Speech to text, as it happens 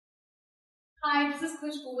Hi, this is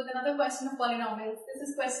Khushbu with another question of polynomials. This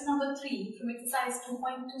is question number 3 from exercise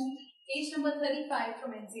 2.2, page number 35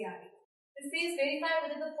 from NCERT. It says verify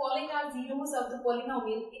whether the following are zeros of the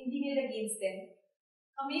polynomial integrate against them.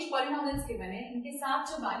 हमें एक polynomials given है, इनके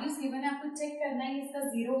साथ जो values given है आपको check करना है इसका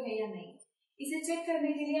zero है या नहीं. इसे check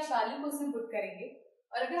करने के लिए आप value को उसमें put करेंगे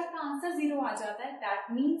और अगर आपका आंसर zero आ जाता है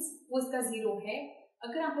that means वो इसका zero है.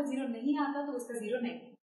 अगर आपका zero नहीं आता तो उसका zero नहीं.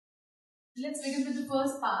 Let's begin with the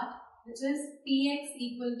first part, which is px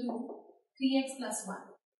equal to 3x plus 1.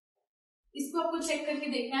 इसको आपको चेक करके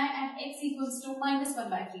देखना है and x equals to minus 1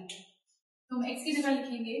 by 3. तो हम x की जगह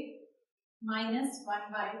लिखेंगे minus 1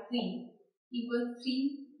 by 3 equal 3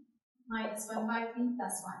 minus 1 by 3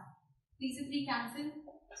 plus 1. 3 से 3 cancel.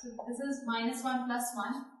 So this is minus 1 plus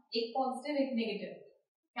 1. एक positive एक negative.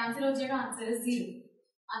 Cancel हो जाएगा, answer is 0.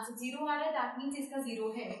 Answer 0 आ रहा है, that means इसका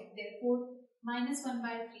 0 है. Therefore minus 1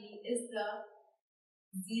 by 3 is the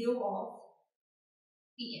zero of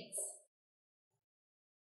px.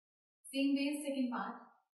 Same way second part.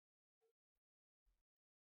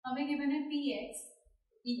 हमें given है px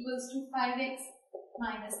equals to 5x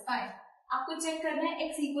minus 5. आपको चेक करना है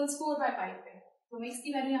x equals 4 by 5 पे. तो हम x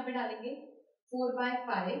की वैल्यू यहाँ पे डालेंगे 4 by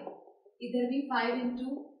 5. इधर भी 5 into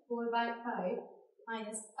 4 by 5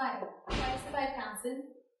 minus 5. 5 से 5 cancel.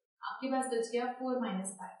 आपके पास बच गया 4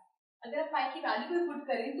 minus 5. अगर आप 5 की वैल्यू को पुट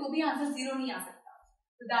करें तो भी आंसर 0 नहीं आ सकता.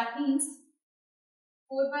 So that means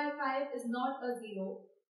 4 by 5 is not a zero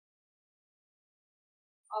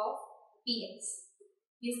of px.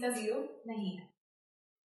 ये इसका 0 नहीं है.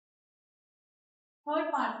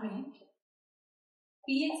 थर्ड पार्ट में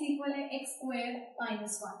px इक्वल है x स्क्वायर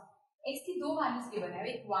माइनस 1. x की दो वैल्यूज गिवन है,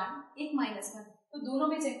 एक 1 एक माइनस 1. तो दोनों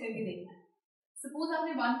में चेक करके देखना है. सपोज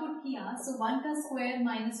आपने 1 पुट किया, so 1 का square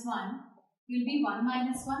minus 1 will be 1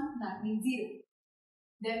 minus 1, that means 0.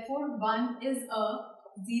 Therefore 1 is a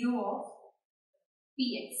zero of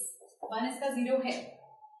px. 1 इसका 0 है.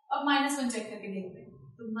 अब माइनस 1 चेक करके देखते हैं.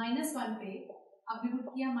 तो माइनस 1 पे आपने पुट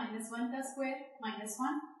किया माइनस 1 का स्क्वायर माइनस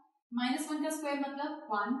 1. माइनस 1 का स्क्वायर मतलब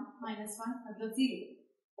 1 माइनस 1 मतलब 0.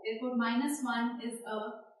 Therefore minus 1 is a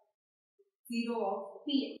zero of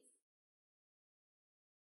px.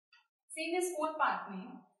 Same as fourth part में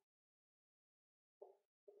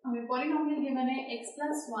हमें पॉलिनोमियल गिवन है x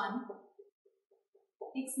plus 1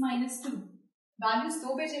 x minus 2. Values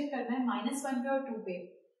दो पे चेक करना है, माइनस 1 पे और 2 पे.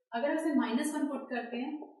 अगर उसे माइनस 1 पुट करते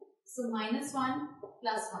हैं सो माइनस 1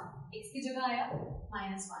 प्लस 1 x की जगह आया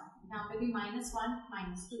माइनस 1. यहाँ पे भी minus 1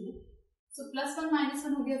 minus 2. So plus 1 minus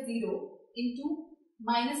 1 हो गया 0 into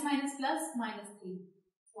minus minus plus minus 3.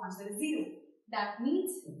 So answer is 0. That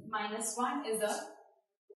means minus 1 is a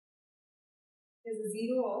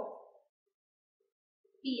zero of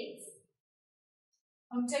px.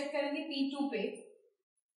 हम चेक करेंगे p2 पे.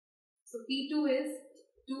 So p2 is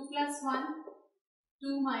 2 plus 1,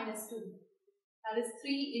 2 minus 2. That is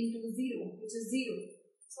 3 into 0, which is 0.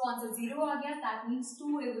 So answer 0 आ गया. That means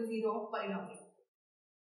 2 is the zero of polynomial.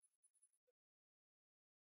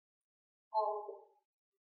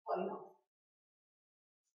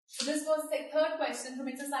 So this was the third question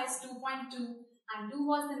from exercise 2.2, and do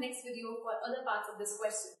watch the next video for other parts of this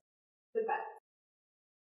question. Goodbye.